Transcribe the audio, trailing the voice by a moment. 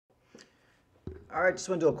All right, just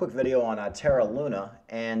want to do a quick video on Terra Luna,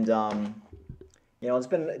 and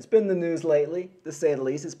it's been the news lately, to say the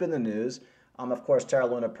least. It's been the news. Of course, Terra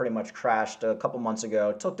Luna pretty much crashed a couple months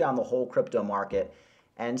ago, took down the whole crypto market,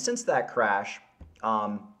 and since that crash,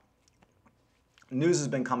 um, news has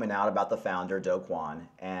been coming out about the founder Do Kwon,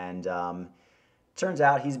 and turns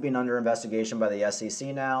out he's been under investigation by the SEC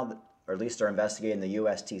now, or at least they're investigating the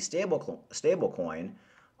UST stablecoin.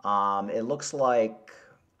 It looks like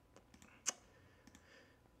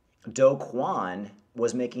Do Kwon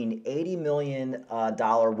was making $80 million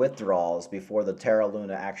withdrawals before the Terra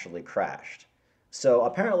Luna actually crashed. So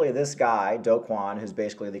apparently this guy, Do Kwon, who's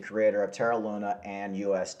basically the creator of Terra Luna and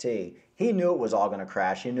UST, he knew it was all going to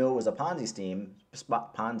crash. He knew it was a Ponzi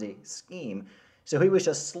scheme. So he was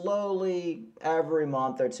just slowly, every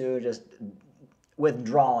month or two, just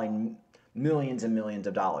withdrawing millions and millions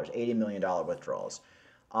of dollars, $80 million withdrawals.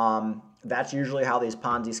 That's usually how these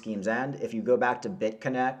Ponzi schemes end. If you go back to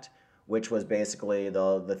BitConnect, which was basically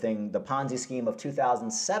the Ponzi scheme of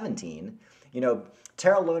 2017,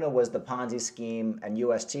 Terra Luna was the Ponzi scheme and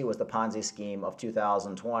UST was the Ponzi scheme of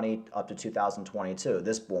 2020 up to 2022,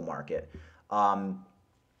 this bull market.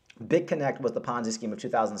 BitConnect was the Ponzi scheme of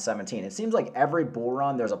 2017. It seems like every bull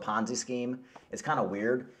run there's a Ponzi scheme. It's kind of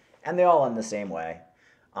weird, and they all end the same way.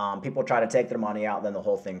 People try to take their money out, then the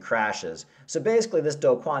whole thing crashes. So basically, this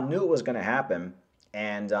Do Kwon knew it was going to happen,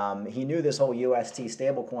 and he knew this whole UST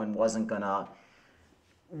stablecoin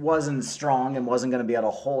wasn't strong and wasn't going to be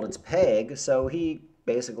able to hold its peg. So he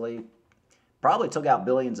basically probably took out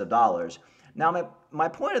billions of dollars. Now, my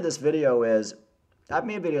point of this video is, I've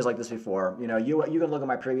made videos like this before. You can look at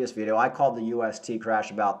my previous video. I called the UST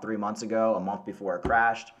crash about 3 months ago, a month before it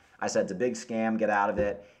crashed. I said it's a big scam, get out of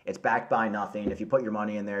it. It's backed by nothing. If you put your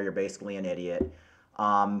money in there, you're basically an idiot.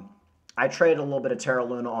 I traded a little bit of Terra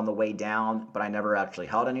Luna on the way down, but I never actually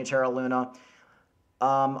held any Terra Luna.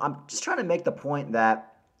 I'm just trying to make the point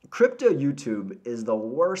that crypto YouTube is the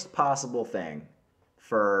worst possible thing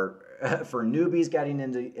for for newbies getting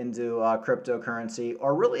into cryptocurrency,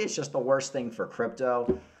 or really it's just the worst thing for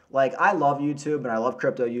crypto. Like, I love YouTube and I love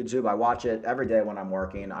crypto YouTube. I watch it every day when I'm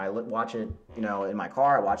working. I watch it, in my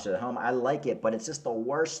car. I watch it at home. I like it, but it's just the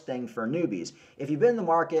worst thing for newbies. If you've been in the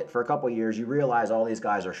market for a couple of years, you realize all these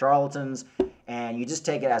guys are charlatans, and you just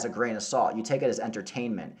take it as a grain of salt. You take it as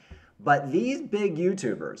entertainment. But these big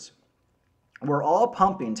YouTubers were all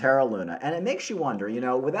pumping Terra Luna, and it makes you wonder,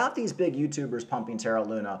 without these big YouTubers pumping Terra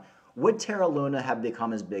Luna, would Terra Luna have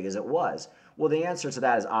become as big as it was? Well, the answer to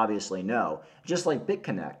that is obviously no. Just like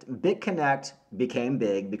BitConnect. BitConnect became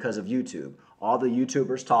big because of YouTube. All the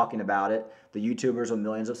YouTubers talking about it, the YouTubers with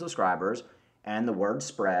millions of subscribers, and the word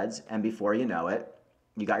spreads, and before you know it,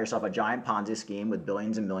 you got yourself a giant Ponzi scheme with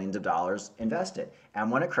billions and millions of dollars invested. And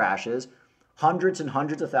when it crashes, hundreds and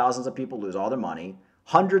hundreds of thousands of people lose all their money,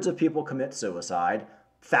 hundreds of people commit suicide,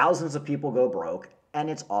 thousands of people go broke, and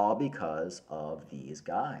it's all because of these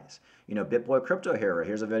guys. BitBoy Crypto Hero,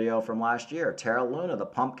 here's a video from last year. Terra Luna, the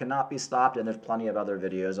pump cannot be stopped, and there's plenty of other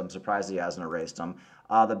videos. I'm surprised he hasn't erased them.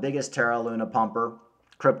 The biggest Terra Luna pumper,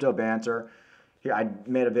 Crypto Banter. Here, I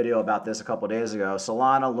made a video about this a couple days ago.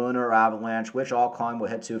 Solana, Luna, or Avalanche, which altcoin will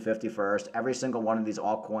hit 250 first? Every single one of these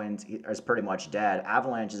altcoins is pretty much dead.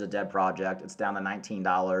 Avalanche is a dead project. It's down to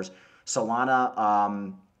 $19.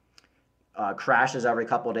 Solana, crashes every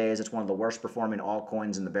couple of days. It's one of the worst performing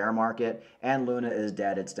altcoins in the bear market. And Luna is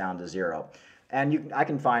dead. It's down to zero. And I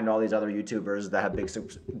can find all these other YouTubers that have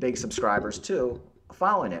big subscribers too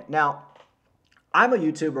following it. Now, I'm a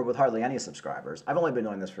YouTuber with hardly any subscribers. I've only been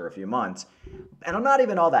doing this for a few months, and I'm not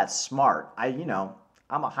even all that smart.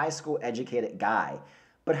 I'm a high school educated guy.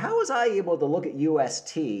 But how was I able to look at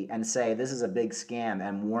UST and say this is a big scam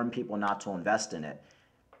and warn people not to invest in it?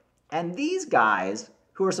 And these guys,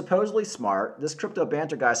 who are supposedly smart, this Crypto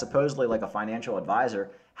Banter guy is supposedly like a financial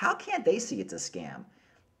advisor, how can't they see it's a scam?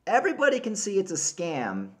 Everybody can see it's a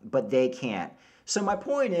scam, but they can't. So my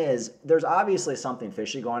point is, there's obviously something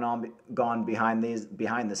fishy gone behind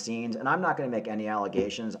the scenes, and I'm not going to make any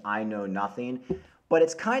allegations. I know nothing. But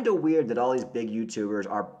it's kind of weird that all these big YouTubers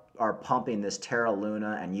are pumping this Terra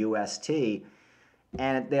Luna and UST,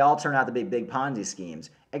 and they all turn out to be big Ponzi schemes.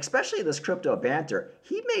 Especially this Crypto Banter.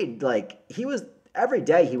 Every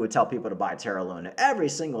day he would tell people to buy Terra Luna. Every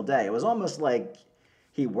single day. It was almost like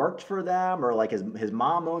he worked for them, or like his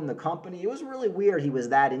mom owned the company. It was really weird he was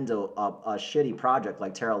that into a shitty project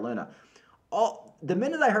like Terra Luna. The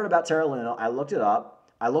minute I heard about Terra Luna, I looked it up.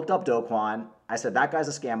 I looked up Do Kwon. I said, that guy's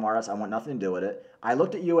a scam artist. I want nothing to do with it. I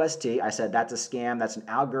looked at UST. I said, that's a scam. That's an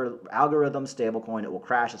algorithm stablecoin. It will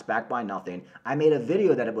crash. It's backed by nothing. I made a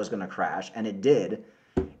video that it was going to crash, and it did.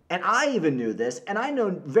 And I even knew this, and I know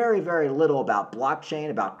very, very little about blockchain,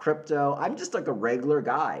 about crypto. I'm just like a regular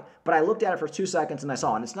guy. But I looked at it for 2 seconds and I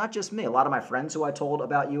saw, and it's not just me. A lot of my friends who I told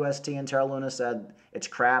about UST and Terra Luna said it's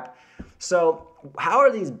crap. So how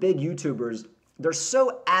are these big YouTubers, they're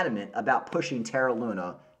so adamant about pushing Terra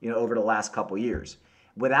Luna, over the last couple years.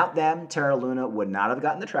 Without them, Terra Luna would not have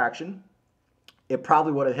gotten the traction. It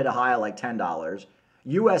probably would have hit a high of like $10.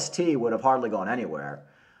 UST would have hardly gone anywhere.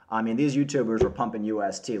 I mean, these YouTubers were pumping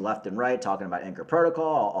UST left and right, talking about Anchor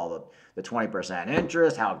Protocol, all the 20%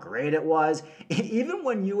 interest, how great it was. Even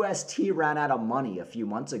when UST ran out of money a few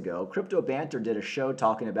months ago, Crypto Banter did a show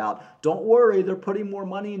talking about, don't worry, they're putting more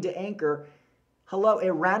money into Anchor. Hello, it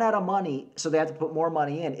ran out of money, so they have to put more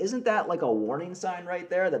money in. Isn't that like a warning sign right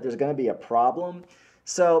there that there's going to be a problem?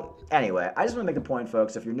 So anyway, I just want to make a point,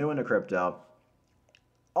 folks. If you're new into crypto,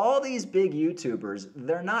 all these big YouTubers,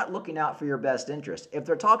 they're not looking out for your best interest. If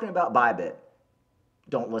they're talking about Bybit,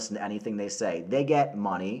 don't listen to anything they say. They get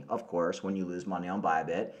money, of course, when you lose money on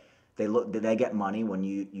Bybit. They get money when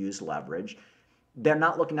you use leverage. They're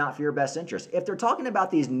not looking out for your best interest. If they're talking about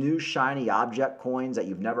these new shiny object coins that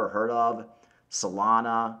you've never heard of,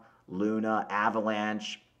 Solana, Luna,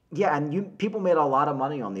 Avalanche, yeah, and people made a lot of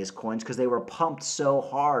money on these coins because they were pumped so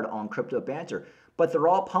hard on Crypto Banter. But they're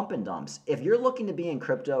all pump and dumps. If you're looking to be in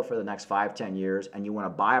crypto for the next 5-10 years and you want to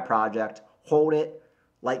buy a project, hold it,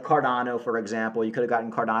 like Cardano, for example. You could have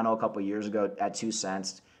gotten Cardano a couple years ago at 2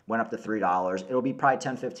 cents, went up to $3. It'll be probably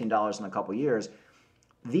 $10, $15 in a couple years.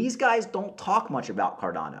 These guys don't talk much about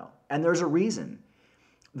Cardano, and there's a reason.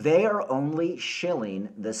 They are only shilling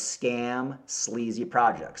the scam, sleazy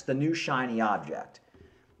projects, the new shiny object.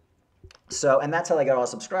 So, and that's how they get all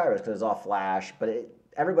subscribers, because it's all flash, but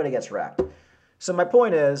everybody gets wrecked. So my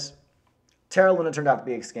point is, Terra Luna turned out to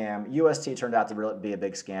be a scam. UST turned out to really be a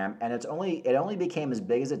big scam, and it only became as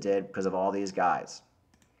big as it did because of all these guys.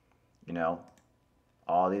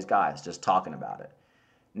 All these guys just talking about it.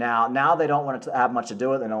 Now they don't want to have much to do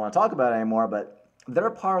with it. They don't want to talk about it anymore, but they're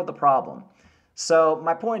part of the problem. So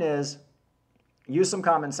my point is, use some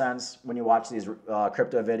common sense when you watch these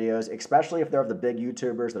crypto videos, especially if they're the big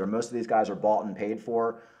YouTubers that most of these guys are bought and paid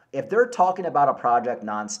for. If they're talking about a project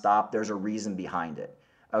nonstop, there's a reason behind it.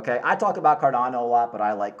 Okay, I talk about Cardano a lot, but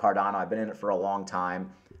I like Cardano. I've been in it for a long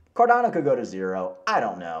time. Cardano could go to zero. I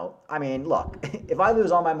don't know. I mean, look, if I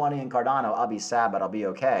lose all my money in Cardano, I'll be sad, but I'll be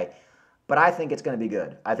okay. But I think it's going to be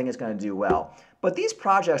good. I think it's going to do well. But these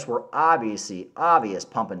projects were obvious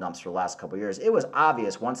pump and dumps for the last couple of years. It was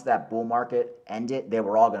obvious once that bull market ended, they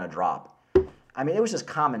were all going to drop. I mean, it was just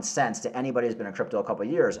common sense to anybody who's been in crypto a couple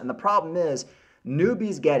of years. And the problem is,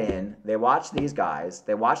 newbies get in, they watch these guys,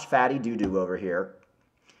 they watch Fatty Doo-Doo over here,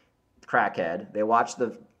 crackhead, they watch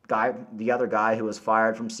the other guy who was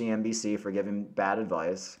fired from CNBC for giving bad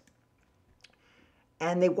advice,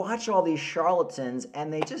 and they watch all these charlatans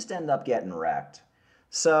and they just end up getting wrecked.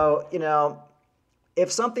 So,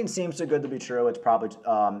 if something seems too good to be true, it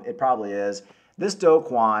probably is. This Do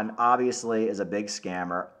Kwon obviously is a big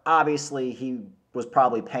scammer. Obviously, he was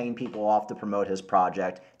probably paying people off to promote his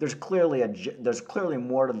project. There's clearly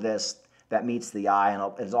more to this that meets the eye,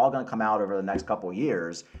 and it's all going to come out over the next couple of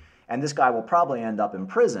years. And this guy will probably end up in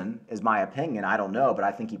prison, is my opinion. I don't know, but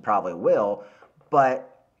I think he probably will.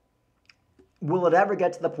 But will it ever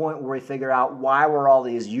get to the point where we figure out why were all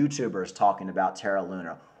these YouTubers talking about Terra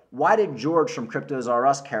Luna? Why did George from Cryptos R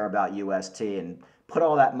Us care about UST and put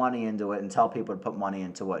all that money into it and tell people to put money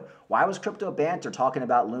into it? Why was Crypto Banter talking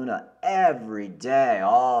about Luna every day,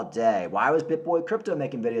 all day? Why was BitBoy Crypto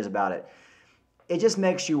making videos about it? It just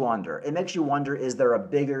makes you wonder. It makes you wonder, is there a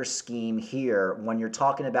bigger scheme here when you're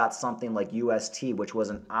talking about something like UST, which was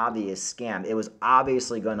an obvious scam? It was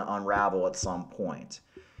obviously going to unravel at some point.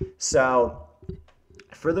 So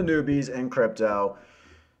for the newbies in crypto,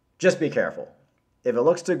 just be careful. If it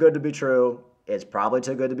looks too good to be true, it's probably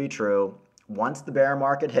too good to be true. Once the bear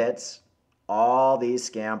market hits, all these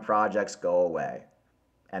scam projects go away.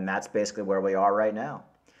 And that's basically where we are right now.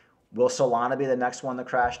 Will Solana be the next one to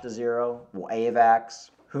crash to zero? Will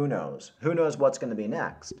AVAX? Who knows? Who knows what's going to be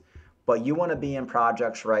next? But you want to be in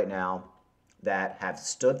projects right now that have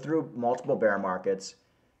stood through multiple bear markets.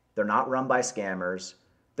 They're not run by scammers.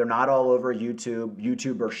 They're not all over YouTube.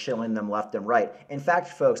 YouTubers shilling them left and right. In fact,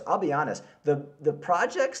 folks, I'll be honest. The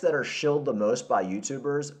projects that are shilled the most by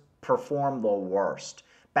YouTubers perform the worst.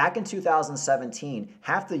 Back in 2017,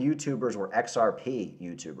 half the YouTubers were XRP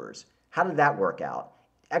YouTubers. How did that work out?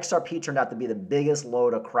 XRP turned out to be the biggest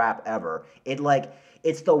load of crap ever.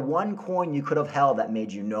 It's the one coin you could have held that made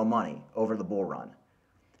you no money over the bull run.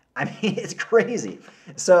 I mean, it's crazy.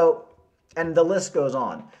 So, and the list goes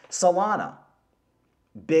on. Solana.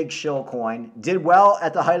 big shill coin. Did well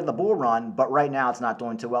at the height of the bull run, but right now it's not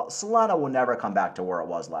doing too well. Solana will never come back to where it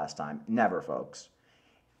was last time. Never, folks.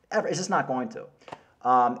 Ever. It's just not going to.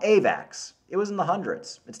 AVAX, it was in the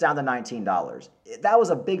hundreds. It's down to $19. That was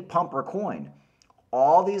a big pumper coin.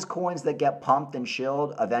 All these coins that get pumped and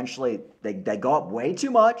shilled, eventually they go up way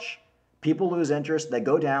too much. People lose interest. They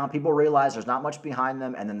go down. People realize there's not much behind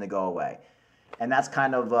them, and then they go away. And that's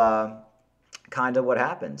kind of what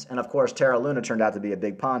happens. And of course, Terra Luna turned out to be a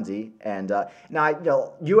big Ponzi. And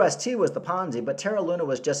now, UST was the Ponzi, but Terra Luna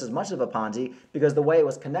was just as much of a Ponzi because the way it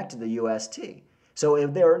was connected to UST. So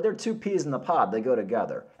if they're two peas in the pod, they go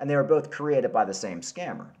together. And they were both created by the same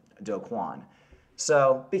scammer, Do Kwon.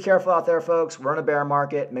 So be careful out there, folks. We're in a bear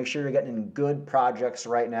market. Make sure you're getting in good projects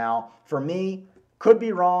right now. For me, could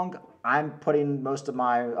be wrong. I'm putting most of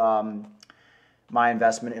my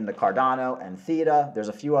investment into Cardano and Theta. There's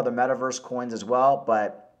a few other metaverse coins as well,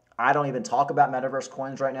 but I don't even talk about metaverse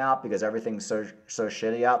coins right now because everything's so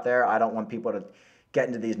shitty out there. I don't want people to get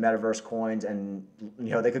into these metaverse coins and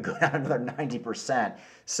they could go down another 90%.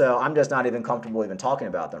 So I'm just not even comfortable even talking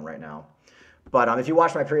about them right now. But if you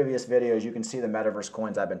watch my previous videos, you can see the metaverse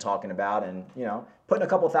coins I've been talking about, and putting a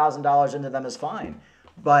couple $1,000s into them is fine.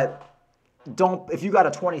 But if you got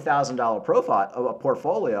a $20,000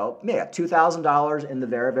 portfolio, $2,000 in the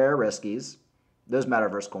very, very riskies, those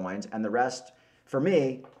metaverse coins, and the rest, for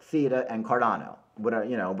me, Theta and Cardano.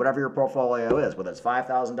 Whatever your portfolio is, whether it's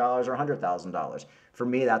 $5,000 or $100,000. For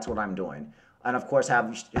me, that's what I'm doing. And of course,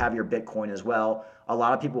 have your Bitcoin as well. A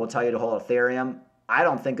lot of people will tell you to hold Ethereum. I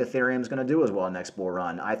don't think Ethereum is going to do as well next bull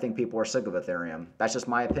run. I think people are sick of Ethereum. That's just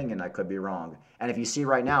my opinion. I could be wrong. And if you see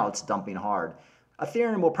right now, it's dumping hard.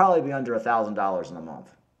 Ethereum will probably be under $1,000 in a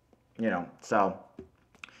month. So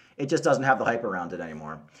it just doesn't have the hype around it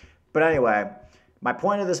anymore. But anyway, my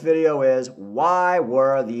point of this video is, why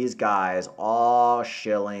were these guys all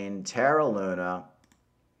shilling Terra Luna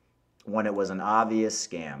when it was an obvious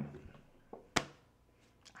scam?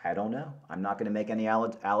 I don't know. I'm not going to make any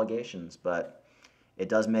allegations, but it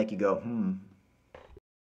does make you go,